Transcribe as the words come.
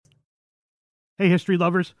Hey, history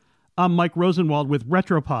lovers. I'm Mike Rosenwald with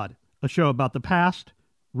Retropod, a show about the past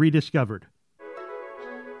rediscovered.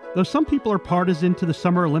 Though some people are partisan to the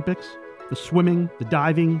Summer Olympics, the swimming, the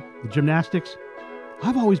diving, the gymnastics,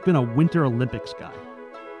 I've always been a Winter Olympics guy.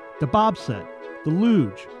 The bobsled, the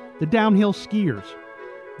luge, the downhill skiers.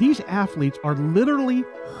 These athletes are literally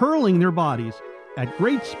hurling their bodies at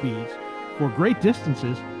great speeds for great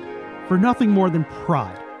distances for nothing more than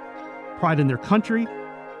pride. Pride in their country,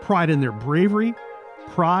 pride in their bravery,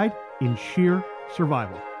 pride in sheer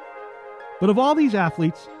survival. But of all these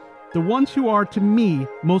athletes, the ones who are, to me,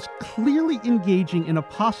 most clearly engaging in a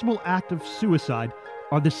possible act of suicide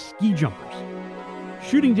are the ski jumpers.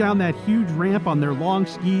 Shooting down that huge ramp on their long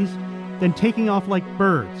skis, then taking off like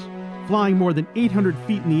birds, flying more than 800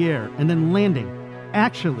 feet in the air, and then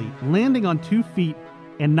actually landing on 2 feet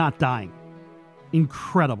and not dying.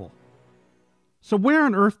 Incredible. So where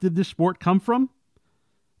on earth did this sport come from?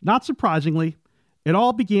 Not surprisingly, it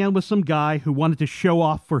all began with some guy who wanted to show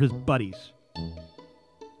off for his buddies.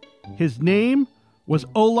 His name was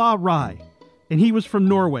Ola Rai, and he was from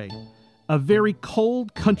Norway, a very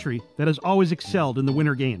cold country that has always excelled in the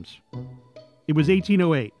Winter Games. It was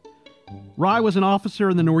 1808. Rai was an officer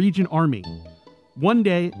in the Norwegian army. One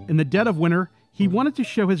day, in the dead of winter, he wanted to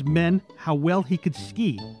show his men how well he could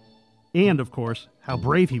ski, and, of course, how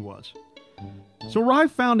brave he was. So Rai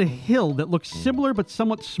found a hill that looked similar but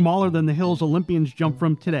somewhat smaller than the hills Olympians jump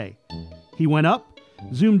from today. He went up,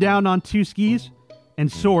 zoomed down on 2 skis,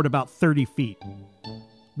 and soared about 30 feet.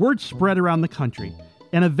 Word spread around the country,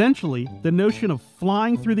 and eventually the notion of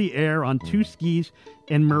flying through the air on 2 skis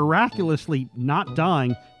and miraculously not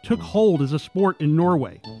dying took hold as a sport in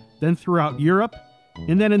Norway, then throughout Europe,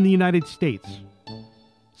 and then in the United States.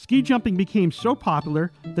 Ski jumping became so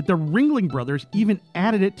popular that the Ringling Brothers even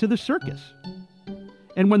added it to the circus.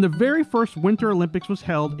 And when the very first Winter Olympics was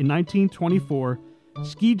held in 1924,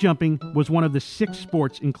 ski jumping was one of the 6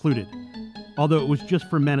 sports included, although it was just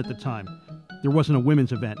for men at the time. There wasn't a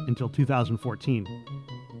women's event until 2014.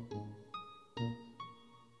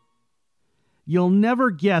 You'll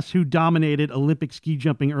never guess who dominated Olympic ski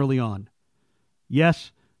jumping early on.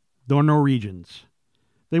 Yes, the Norwegians.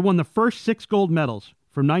 They won the first 6 gold medals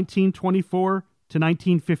from 1924 to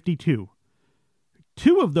 1952.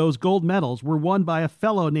 2 of those gold medals were won by a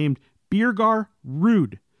fellow named Birger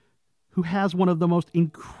Ruud, who has one of the most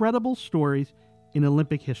incredible stories in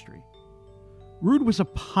Olympic history. Ruud was a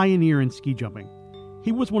pioneer in ski jumping.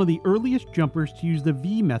 He was one of the earliest jumpers to use the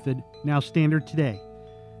V method, now standard today,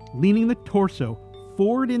 leaning the torso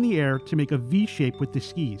forward in the air to make a V shape with the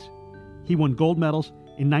skis. He won gold medals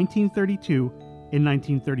in 1932 and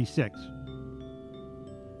 1936.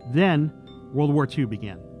 Then, World War II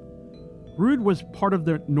began. Ruud was part of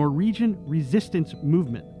the Norwegian resistance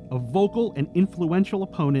movement, a vocal and influential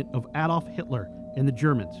opponent of Adolf Hitler and the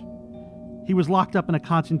Germans. He was locked up in a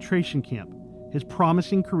concentration camp, his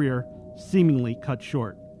promising career seemingly cut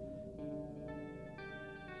short.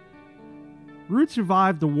 Ruud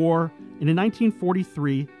survived the war, and in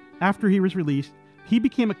 1943, after he was released, he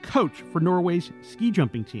became a coach for Norway's ski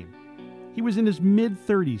jumping team. He was in his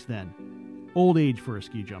mid-30s then, old age for a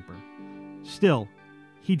ski jumper. Still,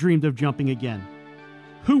 he dreamed of jumping again.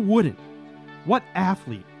 Who wouldn't? What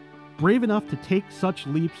athlete, brave enough to take such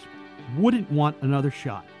leaps, wouldn't want another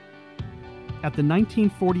shot? At the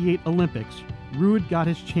 1948 Olympics, Ruud got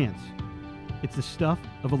his chance. It's the stuff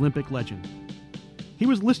of Olympic legend. He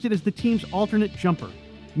was listed as the team's alternate jumper,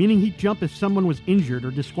 meaning he'd jump if someone was injured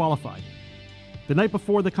or disqualified. The night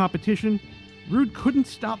before the competition, Ruud couldn't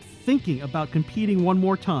stop thinking about competing one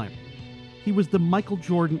more time. He was the Michael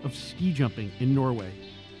Jordan of ski jumping in Norway.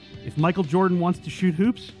 If Michael Jordan wants to shoot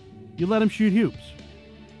hoops, you let him shoot hoops.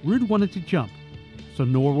 Ruud wanted to jump, so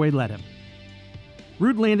Norway let him.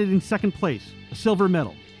 Ruud landed in 2nd place, a silver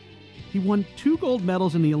medal. He won 2 gold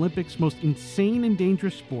medals in the Olympics' most insane and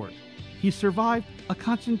dangerous sport. He survived a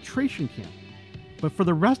concentration camp. But for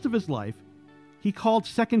the rest of his life, he called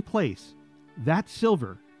 2nd place, that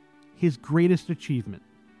silver, his greatest achievement.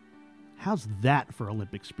 How's that for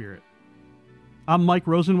Olympic spirit? I'm Mike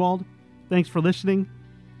Rosenwald. Thanks for listening.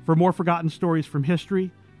 For more forgotten stories from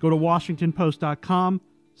history, go to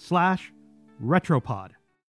WashingtonPost.com/Retropod.